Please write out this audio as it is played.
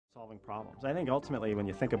solving problems. I think ultimately when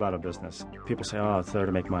you think about a business, people say, oh, it's there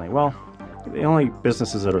to make money. Well, the only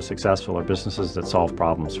businesses that are successful are businesses that solve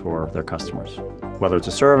problems for their customers. Whether it's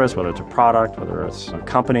a service, whether it's a product, whether it's a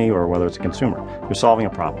company, or whether it's a consumer. You're solving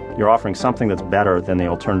a problem. You're offering something that's better than the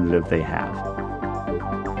alternative they have.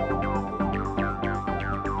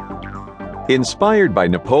 Inspired by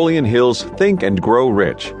Napoleon Hill's Think and Grow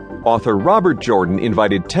Rich, author Robert Jordan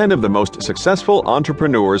invited 10 of the most successful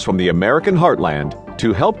entrepreneurs from the American heartland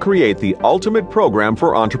to help create the ultimate program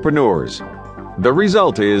for entrepreneurs. The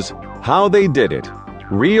result is How They Did It,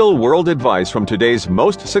 real-world advice from today's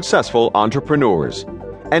most successful entrepreneurs.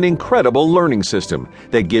 An incredible learning system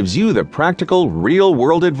that gives you the practical,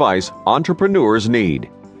 real-world advice entrepreneurs need,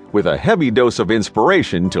 with a heavy dose of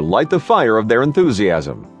inspiration to light the fire of their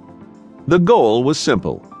enthusiasm. The goal was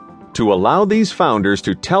simple: to allow these founders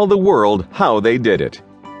to tell the world how they did it.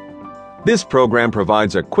 This program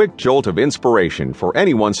provides a quick jolt of inspiration for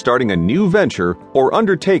anyone starting a new venture or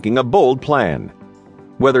undertaking a bold plan.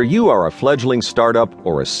 Whether you are a fledgling startup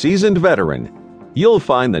or a seasoned veteran, you'll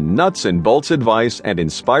find the nuts and bolts advice and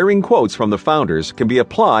inspiring quotes from the founders can be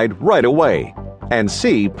applied right away and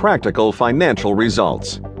see practical financial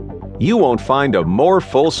results. You won't find a more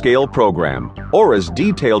full-scale program or as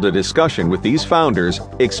detailed a discussion with these founders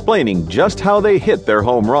explaining just how they hit their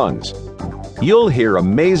home runs. You'll hear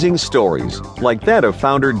amazing stories like that of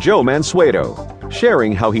founder Joe Mansueto,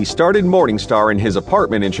 sharing how he started Morningstar in his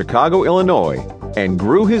apartment in Chicago, Illinois, and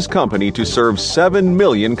grew his company to serve 7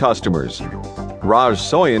 million customers. Raj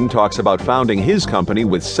Soyan talks about founding his company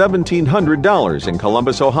with $1,700 in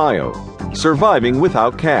Columbus, Ohio, surviving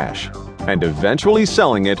without cash, and eventually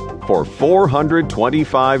selling it for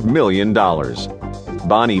 $425 million.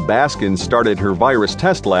 Bonnie Baskin started her virus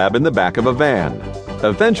test lab in the back of a van,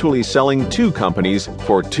 eventually selling 2 companies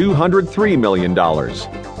for $203 million.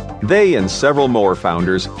 They and several more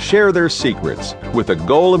founders share their secrets with the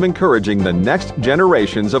goal of encouraging the next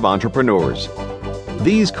generations of entrepreneurs.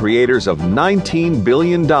 These creators of $19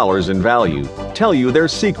 billion in value tell you their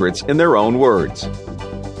secrets in their own words.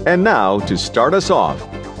 And now, to start us off,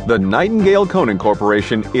 the Nightingale Conant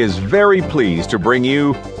Corporation is very pleased to bring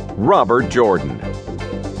you Robert Jordan.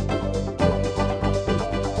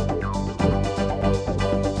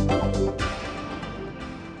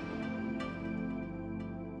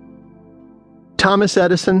 Thomas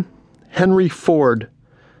Edison, Henry Ford,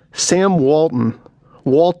 Sam Walton,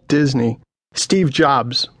 Walt Disney, Steve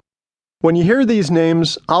Jobs. When you hear these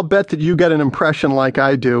names, I'll bet that you get an impression like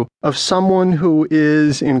I do of someone who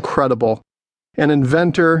is incredible. An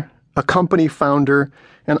inventor, a company founder,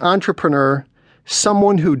 an entrepreneur,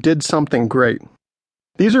 someone who did something great.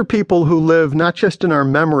 These are people who live not just in our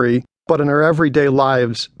memory, but in our everyday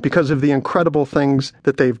lives because of the incredible things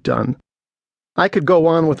that they've done. I could go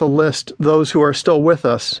on with a list, those who are still with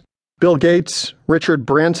us. Bill Gates, Richard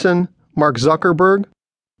Branson, Mark Zuckerberg.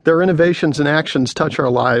 Their innovations and actions touch our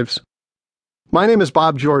lives. My name is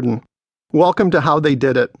Bob Jordan. Welcome to How They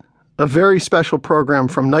Did It, a very special program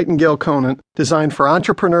from Nightingale Conant designed for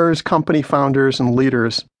entrepreneurs, company founders, and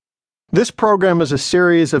leaders. This program is a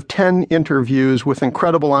series of 10 interviews with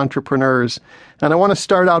incredible entrepreneurs, and I want to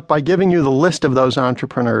start out by giving you the list of those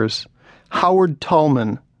entrepreneurs. Howard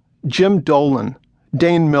Tullman, Jim Dolan,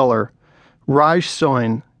 Dane Miller, Raj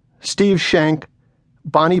Soyan, Steve Shank,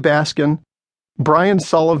 Bonnie Baskin, Brian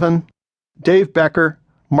Sullivan, Dave Becker,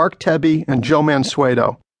 Mark Tebbe, and Joe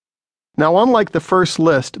Mansueto. Now, unlike the first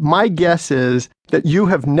list, my guess is that you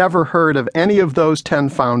have never heard of any of those 10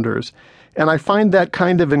 founders, and I find that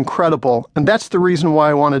kind of incredible, and that's the reason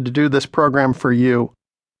why I wanted to do this program for you.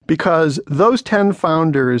 Because those 10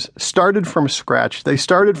 founders started from scratch, they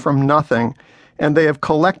started from nothing, and they have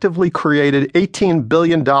collectively created $18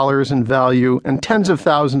 billion in value and tens of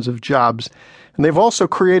thousands of jobs. And they've also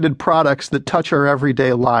created products that touch our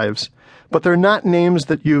everyday lives. But they're not names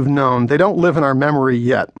that you've known. They don't live in our memory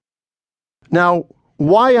yet. Now,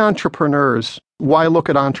 why entrepreneurs? Why look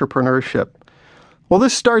at entrepreneurship? Well,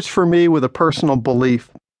 this starts for me with a personal belief.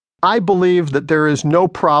 I believe that there is no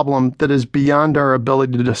problem that is beyond our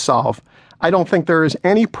ability to solve. I don't think there is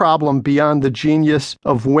any problem beyond the genius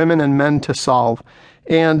of women and men to solve.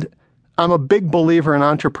 And I'm a big believer in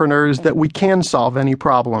entrepreneurs that we can solve any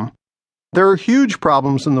problem. There are huge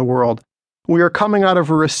problems in the world. We are coming out of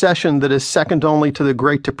a recession that is second only to the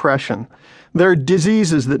Great Depression. There are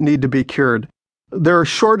diseases that need to be cured. There are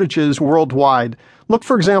shortages worldwide. Look,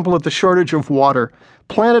 for example, at the shortage of water.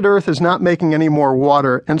 Planet Earth is not making any more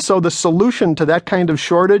water, and so the solution to that kind of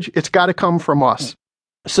shortage, it's got to come from us.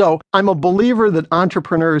 So I'm a believer that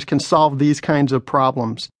entrepreneurs can solve these kinds of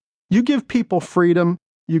problems. You give people freedom,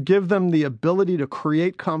 you give them the ability to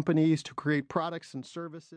create companies, to create products and services.